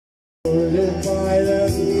You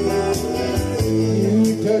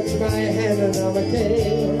touch my hand and I'm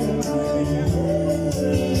okay.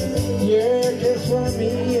 Your kiss for me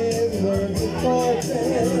is worth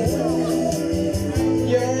fortune.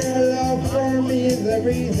 Your love for me is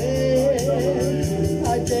everything.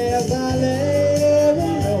 I guess I'll never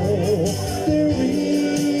know the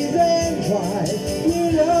reason why you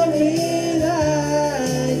love me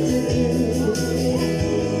like you do.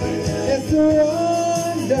 It's a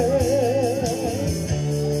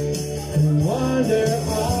wonder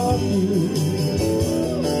of you.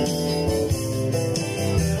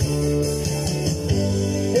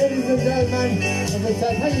 Ladies and gentlemen, as I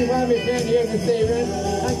said, thank you for having me here this evening.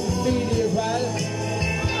 Thanks to Speedy as well.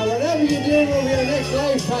 And whatever you do over your next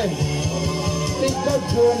lifetime, be good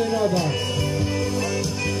to one another.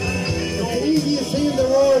 It's the easiest thing in the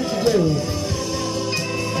world to do.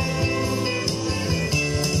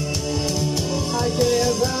 I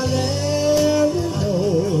guess I'll never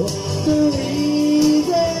know the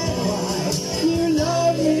reason why you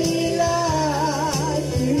love me like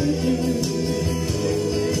you do.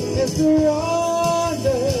 It's the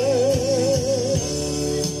wonder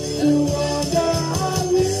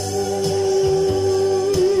of you.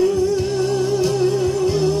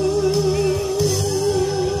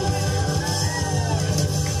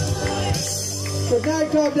 Good night,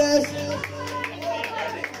 God bless.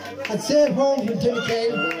 And safe home from Timmy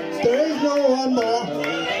King. There is no one more.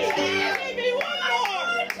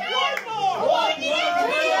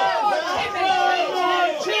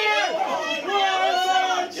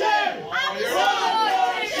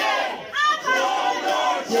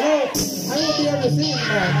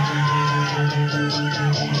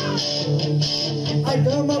 I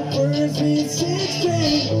come up first with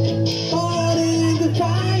 16, born in the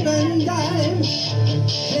time and dime,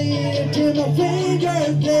 played till my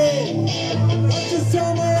fingers bled, the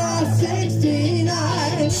summer of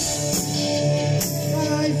 69. When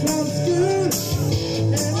I from school,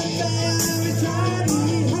 every day I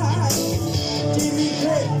returned high. Timmy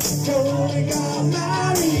Click told me got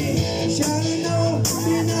married, should've known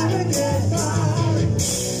you never get far.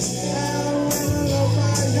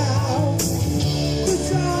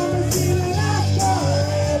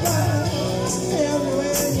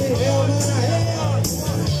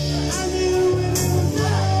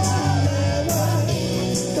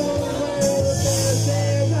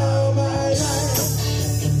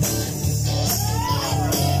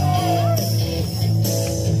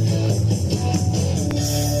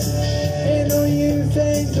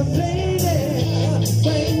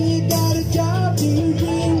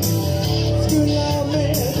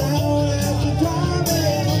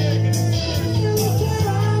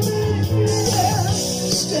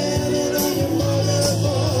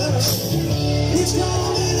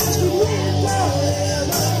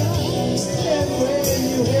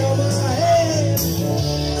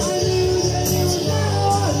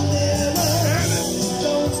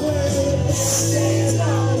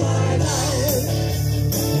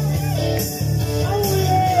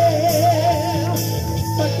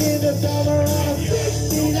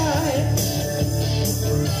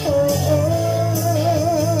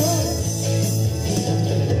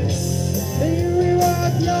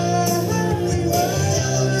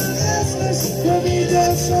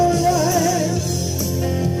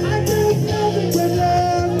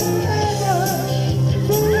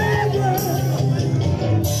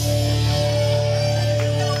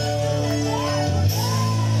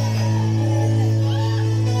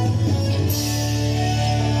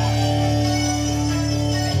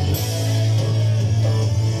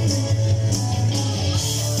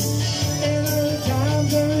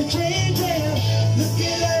 Look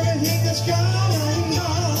at everything that's gone.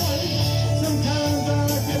 Sometimes I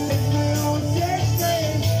like to think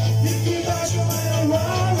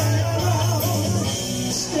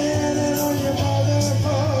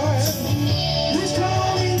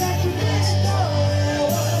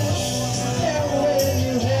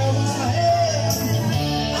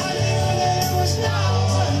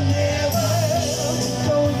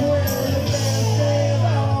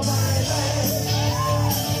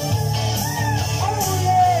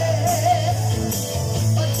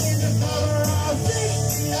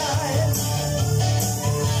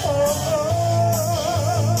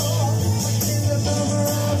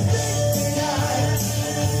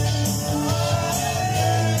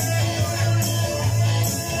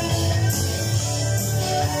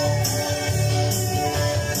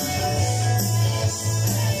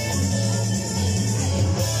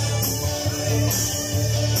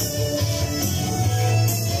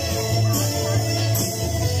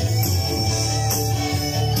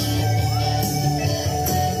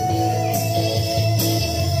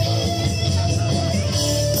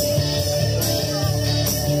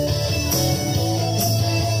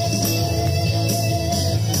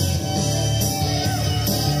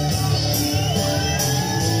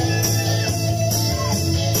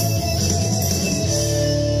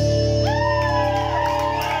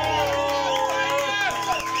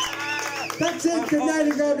That's it. Good night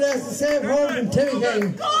and God bless. The safe home from Timmy King.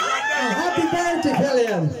 And happy birthday,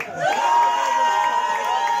 Killian.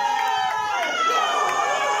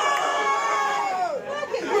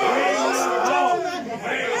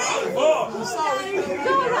 Sorry.